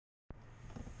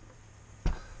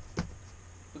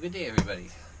Good day, everybody.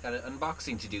 Got an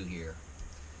unboxing to do here.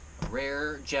 A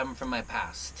rare gem from my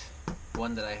past.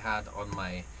 One that I had on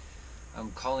my, I'm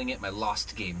calling it my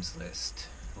lost games list.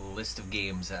 A list of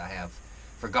games that I have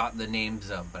forgotten the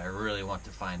names of, but I really want to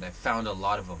find. I've found a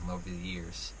lot of them over the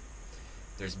years.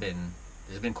 There's been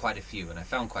quite a few, and I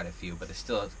found quite a few, but there's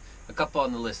still a couple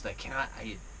on the list that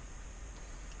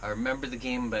I remember the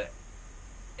game, but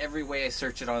every way I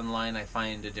search it online, I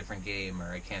find a different game,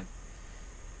 or I can't.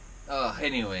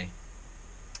 Anyway,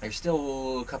 there's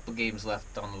still a couple games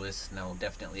left on the list, and I'll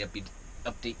definitely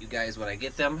update you guys when I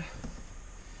get them.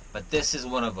 But this is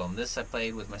one of them. This I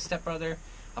played with my stepbrother.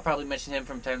 I'll probably mention him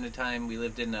from time to time. We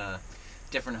lived in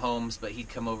different homes, but he'd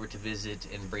come over to visit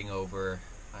and bring over.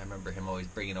 I remember him always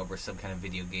bringing over some kind of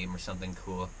video game or something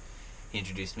cool. He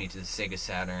introduced me to the Sega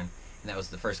Saturn, and that was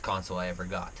the first console I ever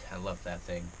got. I loved that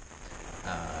thing.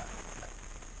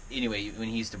 Anyway, when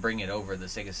he used to bring it over, the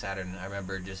Sega Saturn, I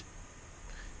remember just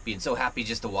being so happy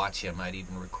just to watch him. I'd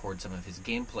even record some of his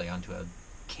gameplay onto a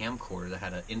camcorder that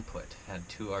had an input. It had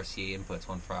two RCA inputs,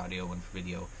 one for audio, one for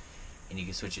video, and you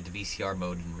could switch it to VCR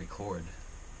mode and record.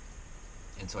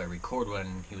 And so I record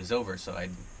when he was over, so I'd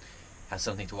have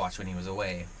something to watch when he was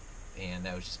away. And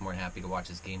I was just more than happy to watch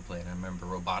his gameplay. And I remember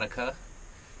Robotica.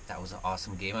 That was an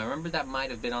awesome game. I remember that might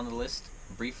have been on the list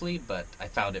briefly, but I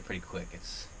found it pretty quick.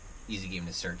 It's an easy game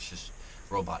to search, just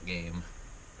robot game,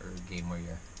 or a game where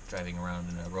you're driving around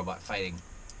in a robot fighting.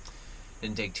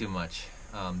 Didn't take too much.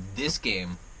 This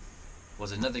game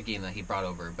was another game that he brought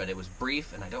over, but it was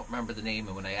brief, and I don't remember the name.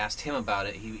 And when I asked him about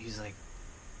it, he's like,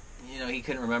 he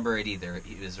couldn't remember it either.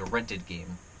 It was a rented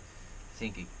game. I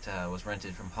think it was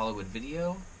rented from Hollywood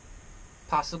Video,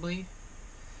 possibly.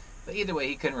 But either way,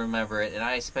 he couldn't remember it, and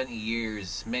I spent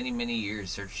years, many years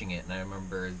searching it. And I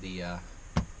remember the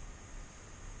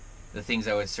things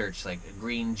I would search, like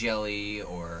green jelly,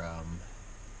 or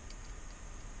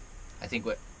I think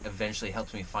what eventually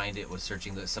helped me find it was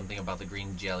searching something about the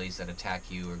green jellies that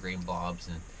attack you, or green blobs.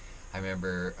 And I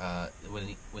remember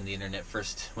when the internet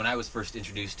when I was first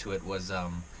introduced to it was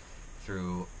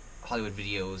through Hollywood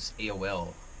Video's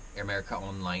AOL, America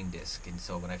Online disc. And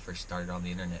so when I first started on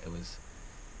the internet, it was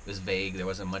vague. There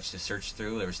wasn't much to search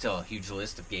through. There was still a huge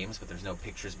list of games, but there's no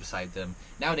pictures beside them.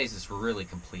 Nowadays it's really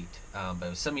complete, but it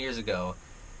was some years ago.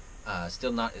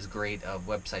 Still not as great of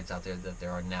websites out there that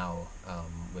there are now,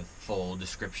 with full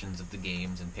descriptions of the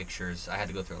games and pictures. I had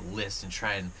to go through a list and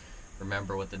try and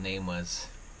remember what the name was.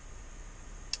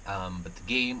 But the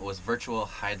game was Virtual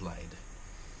Hydlide.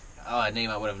 A name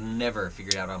I would have never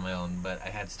figured out on my own, but I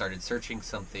had started searching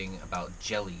something about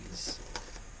jellies.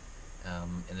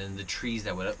 And then the trees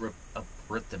that would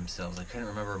uproot themselves. I couldn't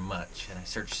remember much, and I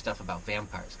searched stuff about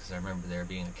vampires because I remember there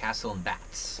being a castle and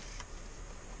bats.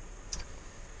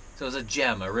 So it was a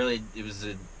gem. It was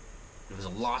a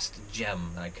lost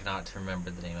gem that I cannot remember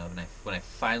the name of. And when I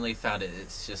finally found it,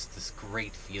 it's just this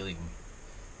great feeling,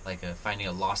 like finding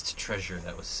a lost treasure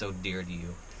that was so dear to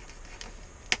you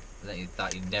that you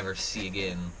thought you'd never see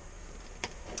again.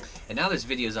 And now there's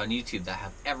videos on YouTube that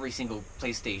have every single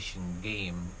PlayStation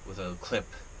game with a clip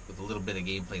with a little bit of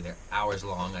gameplay. They're hours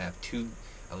long. I have 2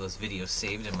 of those videos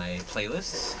saved in my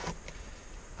playlists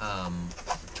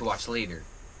to watch later,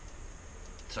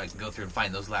 so I can go through and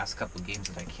find those last couple of games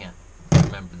that I can't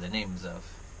remember the names of.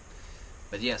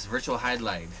 But yes, Virtual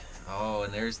Hydlide. Oh,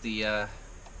 and there's the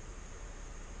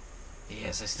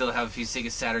yes, I still have a few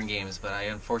Sega Saturn games, but I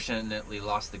unfortunately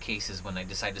lost the cases when I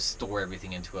decided to store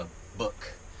everything into a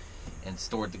book, and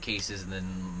stored the cases, and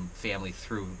then family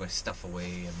threw my stuff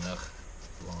away, and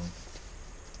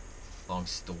long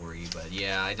story. But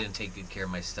yeah, I didn't take good care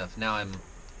of my stuff. Now I'm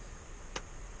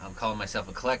calling myself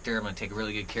a collector. I'm gonna take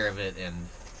really good care of it, and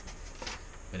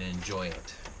I'm gonna enjoy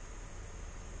it.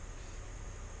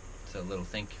 So a little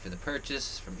thank you for the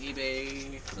purchase from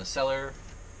eBay, from the seller.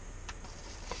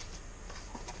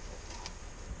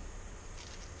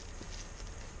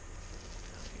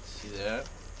 See that?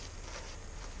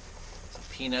 Some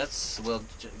peanuts. Well,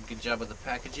 good job with the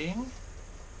packaging.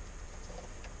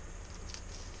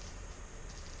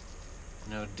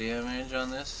 No damage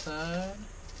on this side.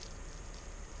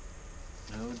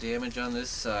 No damage on this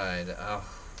side. Oh,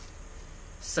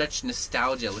 such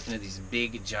nostalgia looking at these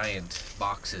big giant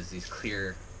boxes, these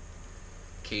clear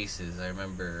cases. I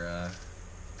remember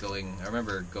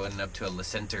going up to a Le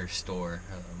Center store,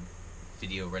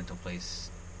 video rental place,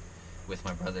 with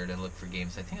my brother to look for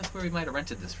games. I think that's where we might have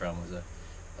rented this from. It was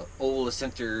a old Le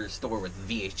Center store with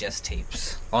VHS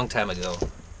tapes, long time ago.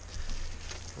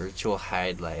 Virtual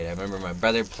Hydlide. I remember my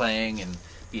brother playing and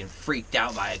being freaked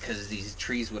out by it because these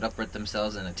trees would uproot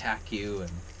themselves and attack you,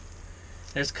 and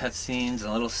There's cutscenes and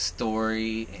a little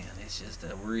story, and it's just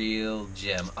a real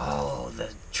gem. Oh,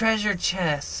 the treasure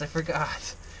chests! I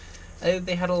forgot.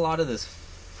 They had a lot of this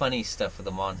funny stuff with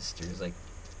the monsters, like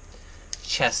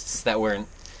chests that weren't.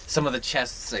 Some of the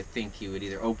chests, I think you would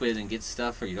either open and get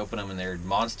stuff, or you'd open them and they're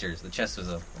monsters. The chest was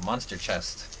a monster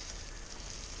chest.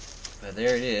 But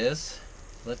there it is,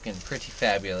 looking pretty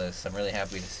fabulous. I'm really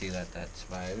happy to see that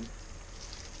survived.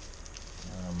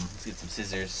 Let's get some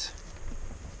scissors.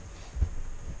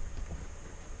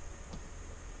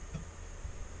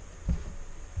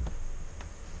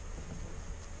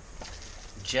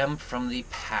 Gem from the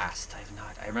past.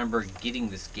 I remember getting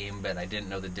this game, but I didn't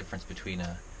know the difference between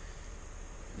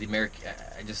the American.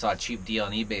 I just saw a cheap deal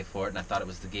on eBay for it, and I thought it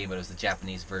was the game, but it was the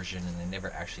Japanese version, and they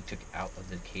never actually took it out of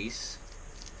the case.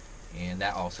 And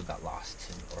that also got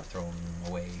lost or thrown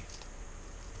away.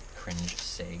 Cringe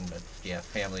saying, but yeah,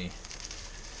 family,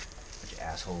 bunch of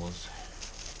assholes.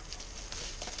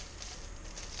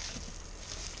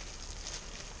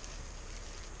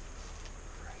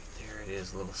 It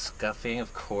is a little scuffing,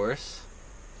 of course.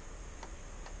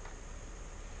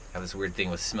 I have this weird thing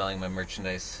with smelling my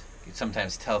merchandise. You can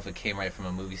sometimes tell if it came right from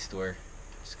a movie store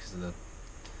just because of the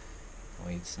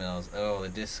way it smells. Oh, the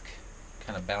disc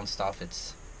kind of bounced off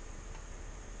its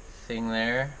thing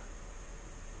there.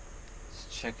 Let's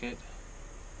check it.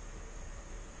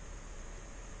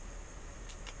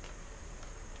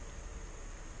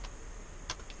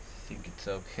 I think it's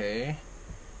okay.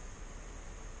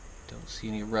 Don't see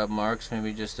any rub marks,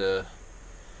 maybe just some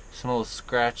little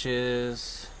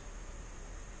scratches,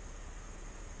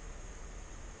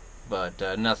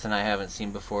 but nothing I haven't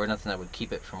seen before, nothing that would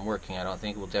keep it from working. I don't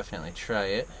think. We'll definitely try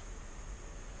it.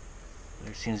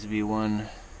 There seems to be one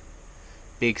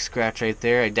big scratch right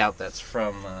there. I doubt that's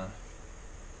from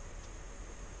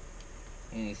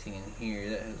anything in here.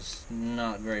 That has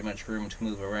not very much room to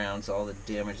move around, so all the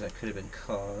damage that could have been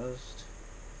caused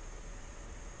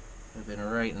would have been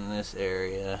right in this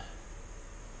area.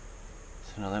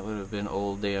 So no, that would have been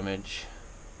old damage.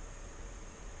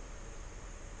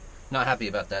 Not happy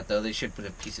about that though. They should put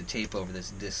a piece of tape over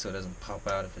this disc so it doesn't pop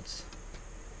out if it's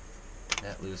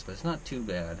that loose, but it's not too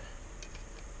bad.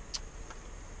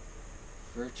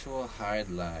 Virtual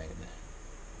Hide-Lide.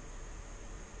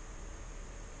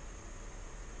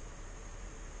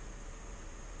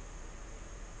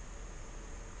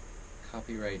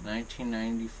 Copyright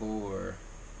 1994.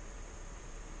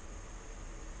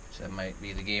 So that might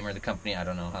be the game or the company. I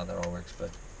don't know how that all works,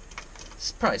 but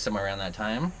it's probably somewhere around that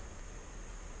time.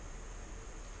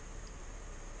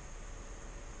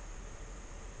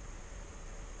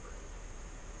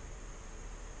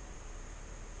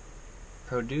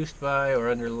 Produced by or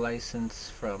under license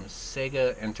from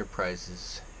Sega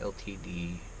Enterprises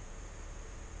Ltd.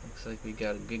 Looks like we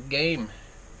got a good game.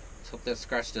 Let's hope that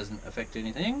scratch doesn't affect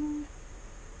anything.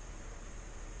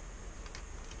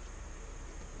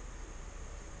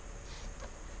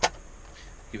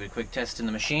 Give it a quick test in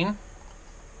the machine.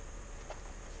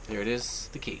 There it is,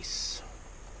 the case.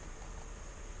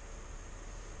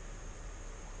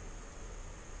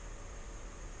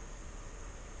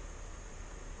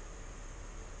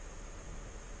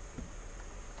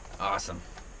 Awesome.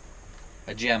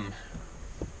 A gem.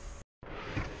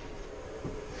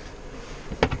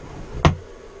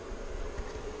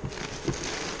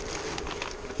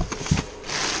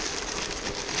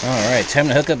 Alright, time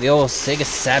to hook up the old Sega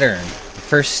Saturn.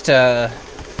 First, or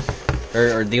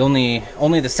the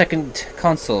only the second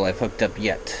console I've hooked up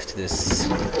yet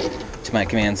to my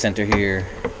command center here.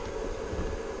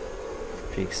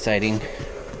 Pretty exciting.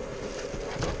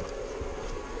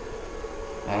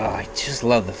 Oh, I just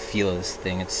love the feel of this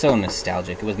thing. It's so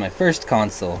nostalgic. It was my first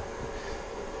console.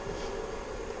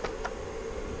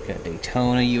 Got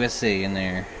Daytona USA in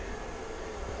there.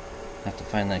 I'll have to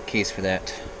find that case for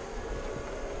that.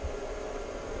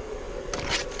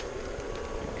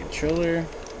 Controller.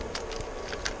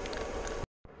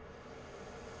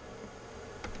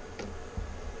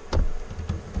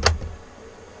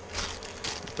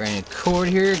 Brand new cord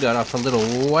here. Got off a little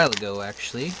while ago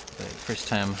actually. But first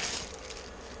time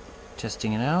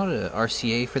testing it out.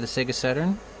 RCA for the Sega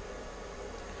Saturn.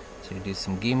 So you do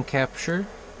some game capture.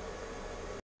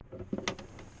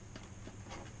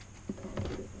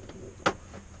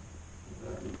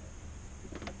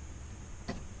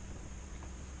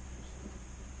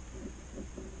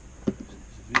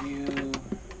 Video.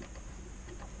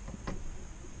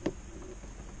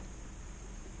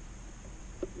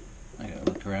 I gotta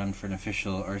look around for an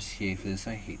official RCA for this.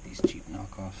 I hate these cheap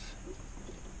knockoffs.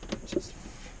 It's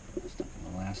not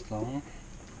gonna last long.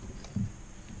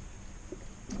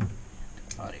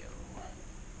 Audio.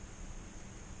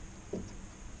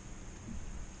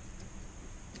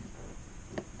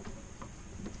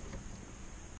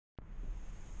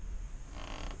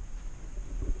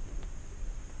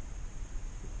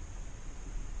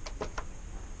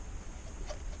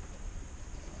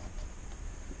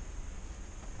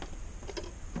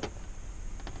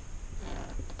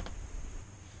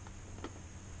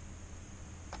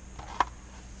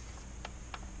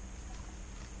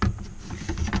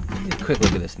 quick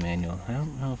look at this manual. I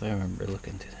don't know if I remember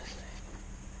looking through this thing.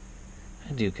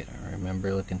 I do kind of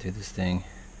remember looking through this thing.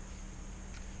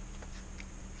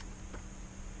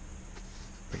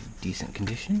 Pretty decent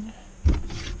condition.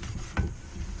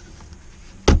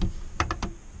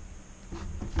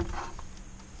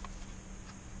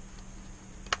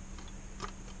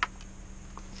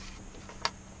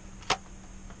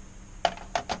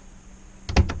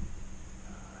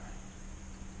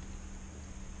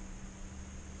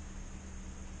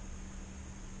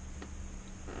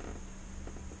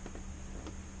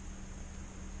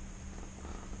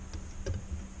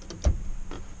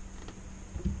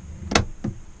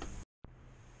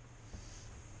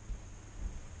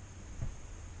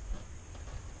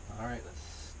 Alright, let's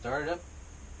start it up,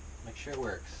 make sure it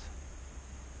works.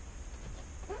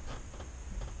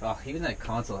 Oh, even that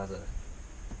console has a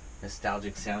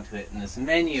nostalgic sound to it. And this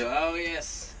menu, oh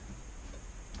yes!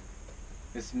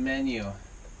 This menu.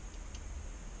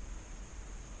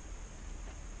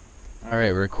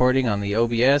 Alright, we're recording on the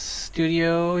OBS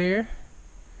studio here.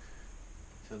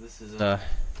 So this is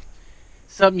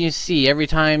something you see every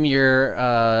time you're,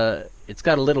 it's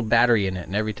got a little battery in it,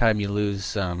 and every time you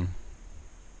lose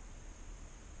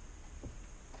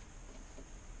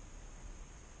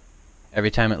every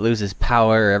time it loses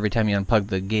power, or every time you unplug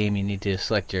the game, you need to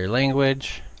select your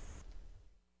language.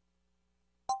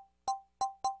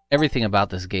 Everything about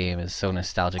this game is so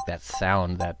nostalgic. That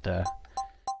sound, that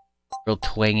real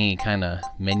twangy kind of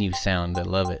menu sound, I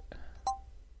love it.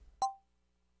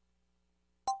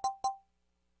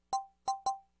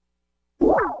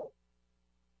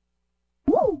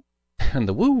 And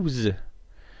the woos!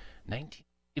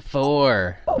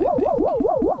 1984!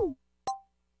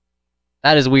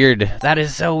 That is weird. That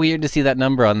is so weird to see that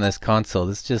number on this console.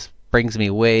 This just brings me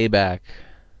way back.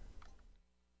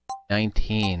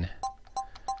 19.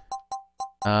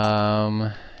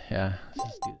 Yeah, let's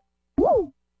just do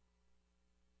that.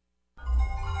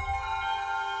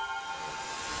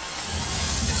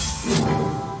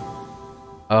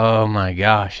 Oh my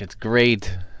gosh, it's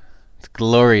great. It's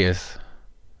glorious.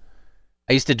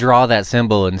 I used to draw that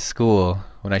symbol in school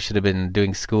when I should have been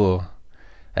doing school.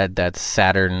 That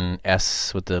Saturn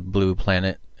S with the blue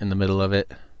planet in the middle of it.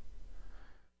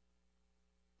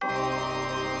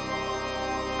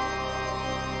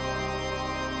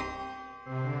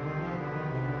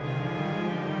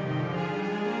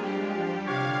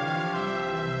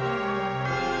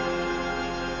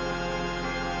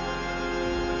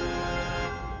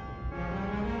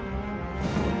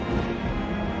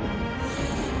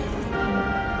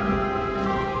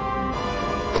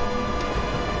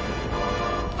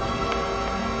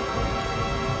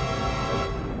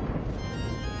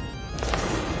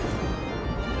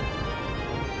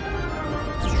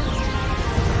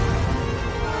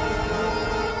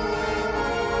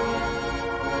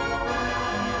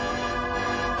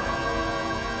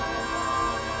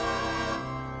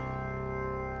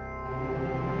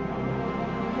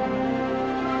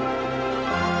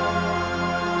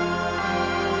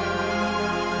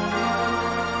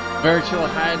 Virtual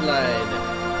highlight.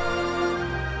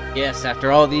 Yes,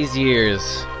 after all these years,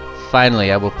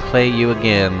 finally I will play you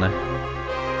again.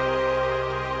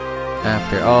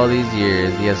 After all these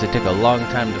years, yes, it took a long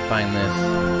time to find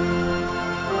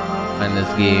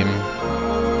this game.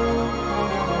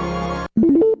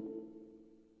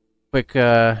 Quick,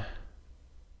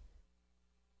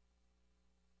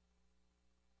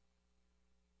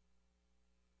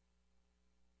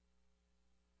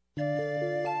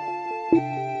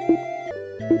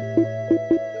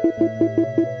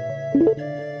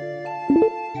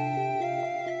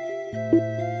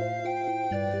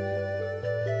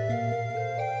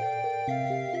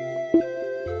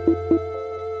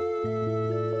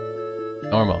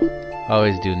 normal.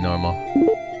 Always do normal.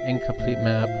 Incomplete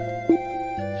map.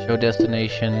 Show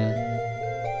destination.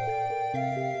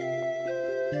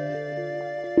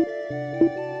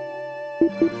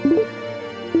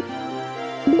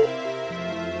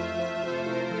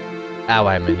 Ah,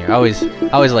 why I'm in here. I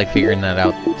always like figuring that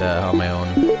out on my own.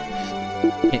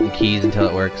 Hitting keys until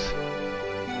it works.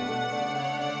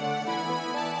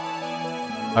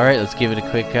 Alright, let's give it a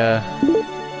quick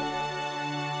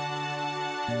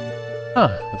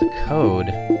with a code.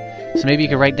 So maybe you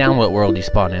can write down what world you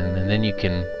spawn in, and then you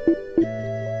can...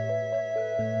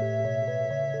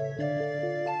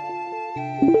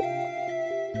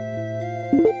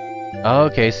 Oh,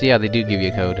 okay, so yeah, they do give you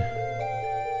a code.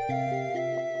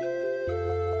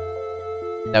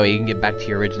 That way you can get back to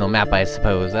your original map, I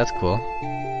suppose. That's cool.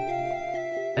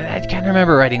 I kind of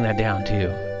remember writing that down,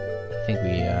 too. I think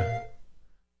we,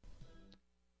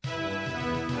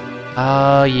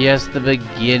 Oh, yes, the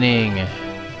beginning.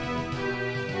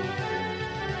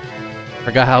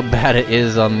 Forgot how bad it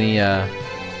is on the, I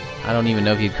don't even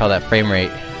know if you'd call that frame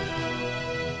rate.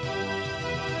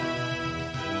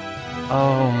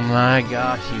 Oh my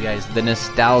gosh, you guys, the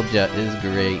nostalgia is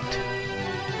great.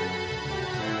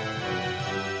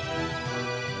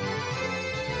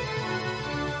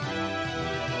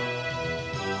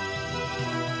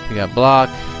 We got block,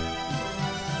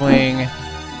 swing.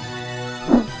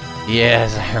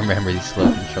 Yes, I remember these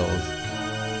slow controls.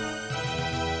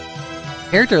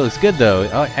 Character looks good though.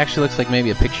 Oh, it actually looks like maybe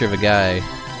a picture of a guy.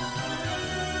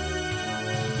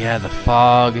 Yeah, the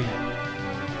fog,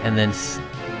 and then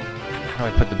how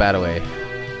do I put the bat away?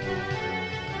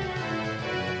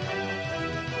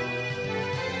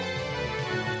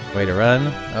 Way to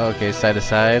run. Oh, okay, side to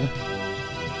side.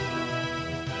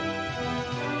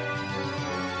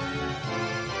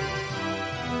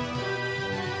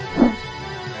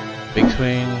 Big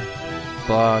swing,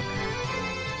 block.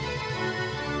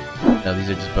 No, these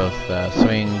are just both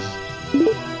swings.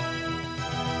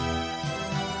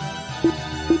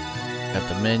 Got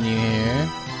the menu here.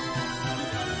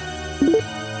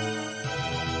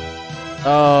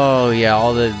 Oh yeah,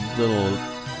 all the little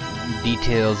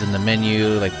details in the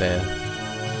menu, like the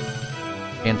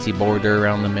fancy border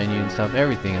around the menu and stuff.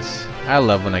 Everything is... I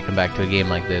love when I come back to a game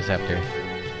like this after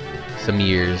some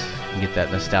years and get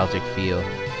that nostalgic feel.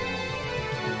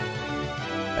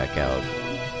 Back out.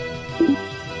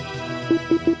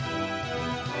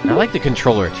 And I like the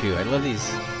controller too. I love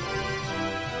these.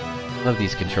 Love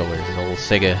these controllers. The old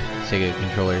Sega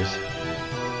controllers.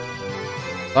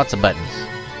 Lots of buttons.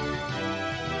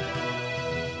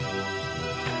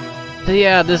 So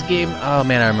yeah, this game. Oh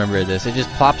man, I remember this. It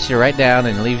just plops you right down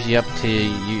and leaves you up to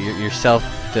yourself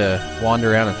to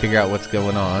wander around and figure out what's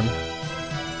going on.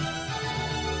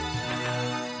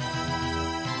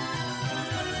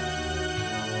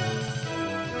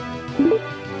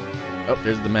 Oh,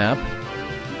 there's the map.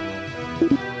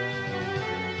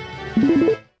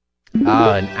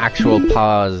 Ah, an actual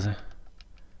pause.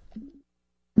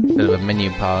 Instead of a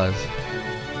menu pause.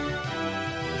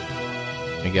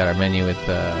 We got our menu with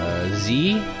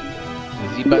Z.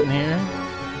 The Z button here.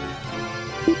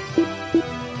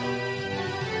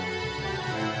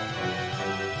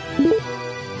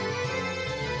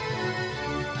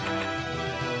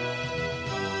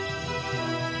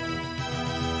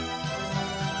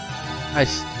 I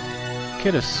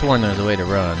could have sworn there was a way to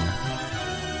run.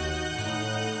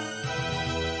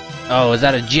 Oh, is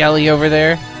that a jelly over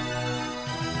there?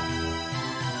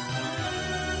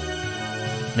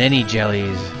 Many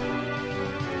jellies.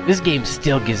 This game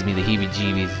still gives me the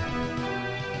heebie-jeebies.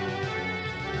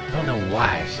 I don't know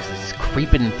why. It's just this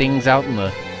creeping things out in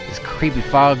this creepy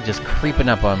fog just creeping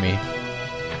up on me.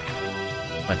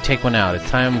 I'm gonna take one out. It's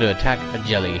time to attack a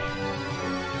jelly.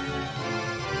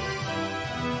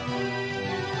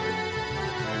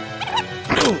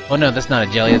 Oh no, that's not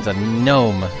a jelly, it's a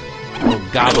gnome. A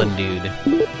little goblin dude.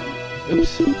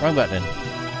 Oops, wrong button.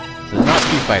 So it's not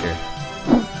Street Fighter.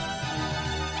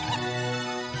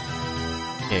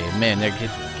 Okay, man, they're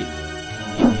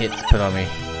getting hits put on me.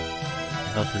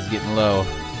 Health is getting low.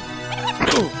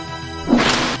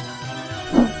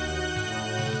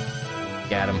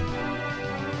 Got him.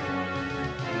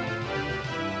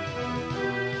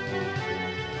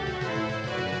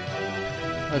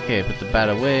 Okay, put the bat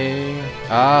away.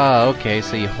 Ah, okay,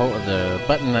 so you hold the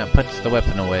button that puts the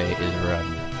weapon away is run.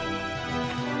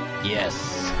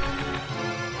 Yes.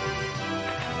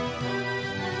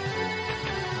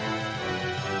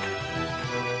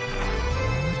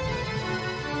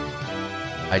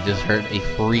 I just heard a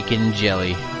freaking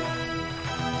jelly.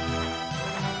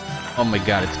 Oh my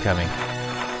god, it's coming.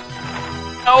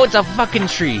 Oh, it's a fucking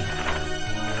tree.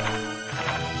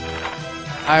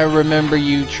 I remember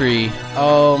you, tree.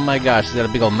 Oh my gosh, he's got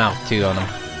a big old mouth too on him.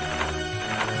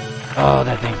 Oh,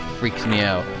 that thing freaks me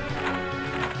out.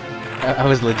 I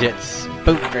was legit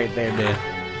spooked right there, dude.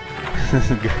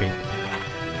 This is great.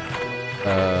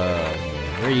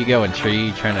 Where are you going, tree?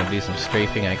 You trying to do some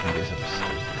strafing? I can do some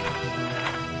strafing.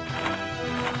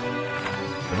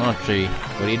 Come on, tree.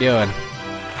 What are you doing?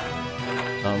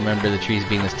 I don't remember the trees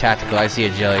being this tactical. I see a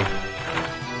jelly.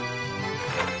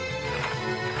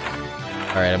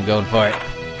 Alright, I'm going for it.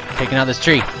 Taking out this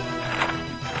tree.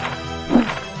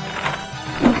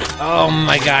 Oh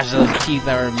my gosh, those teeth,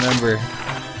 I remember.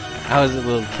 I was a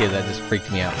little kid, that just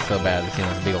freaked me out so bad to see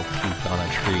those big old teeth on a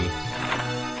tree.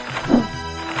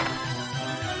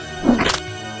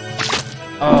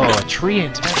 Oh, a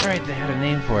treant. That's right, they had a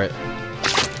name for it.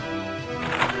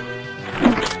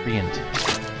 Treant.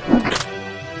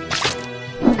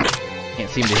 Can't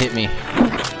seem to hit me.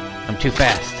 I'm too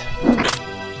fast.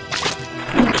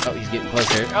 Oh, he's getting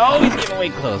closer. Oh, he's getting way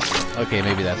close. Okay,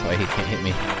 maybe that's why he can't hit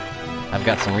me. I've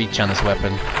got some reach on this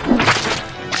weapon.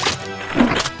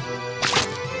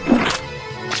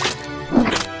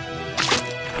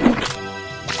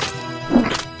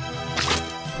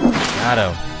 Got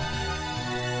him.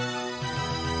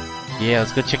 Yeah,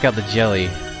 let's go check out the jelly.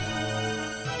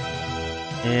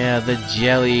 Yeah, the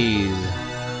jellies.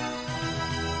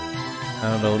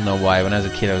 I don't know why. When I was a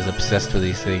kid, I was obsessed with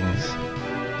these things.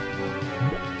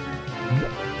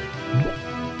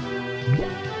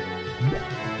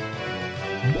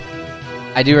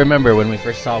 I do remember when we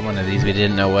first saw one of these, we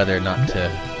didn't know whether or not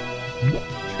to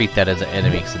treat that as an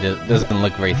enemy, because it doesn't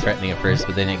look very threatening at first,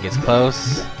 but then it gets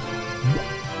close.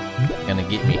 It's gonna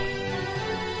get me.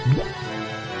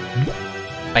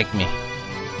 Spike me.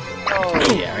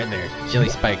 Oh, yeah, right there. Jelly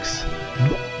spikes.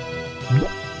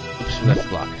 Oops, that's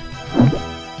block.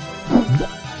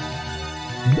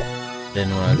 Then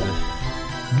when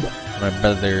my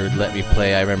brother would let me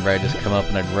play, I remember I'd just come up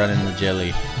and I'd run in the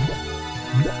jelly.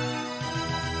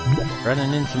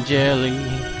 Running in some jelly.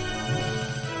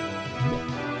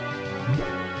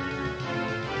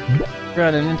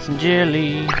 Running in some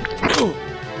jelly. Ooh.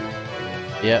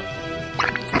 Yep.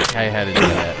 I had to do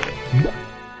that.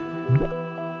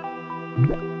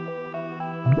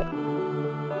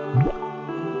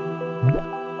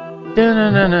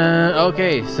 Da-na-na-na.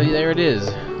 Okay, so there it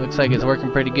is. Looks like it's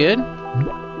working pretty good.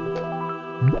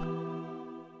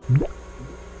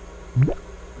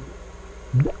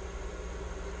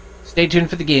 Stay tuned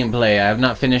for the gameplay. I have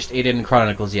not finished Aiden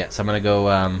Chronicles yet, so I'm gonna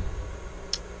go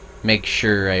make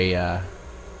sure I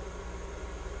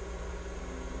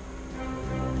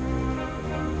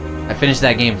finish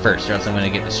that game first, or else I'm gonna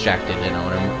get distracted and I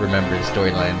want to remember the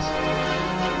storylines.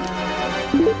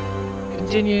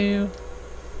 Continue.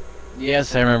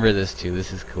 Yes, I remember this too.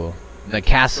 This is cool. The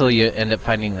castle, you end up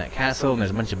finding that castle, and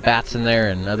there's a bunch of bats in there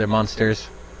and other monsters.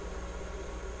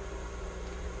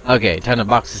 Okay, time to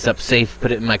box this up safe,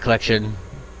 put it in my collection,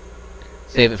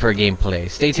 save it for a gameplay.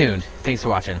 Stay tuned. Thanks for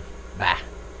watching. Bye.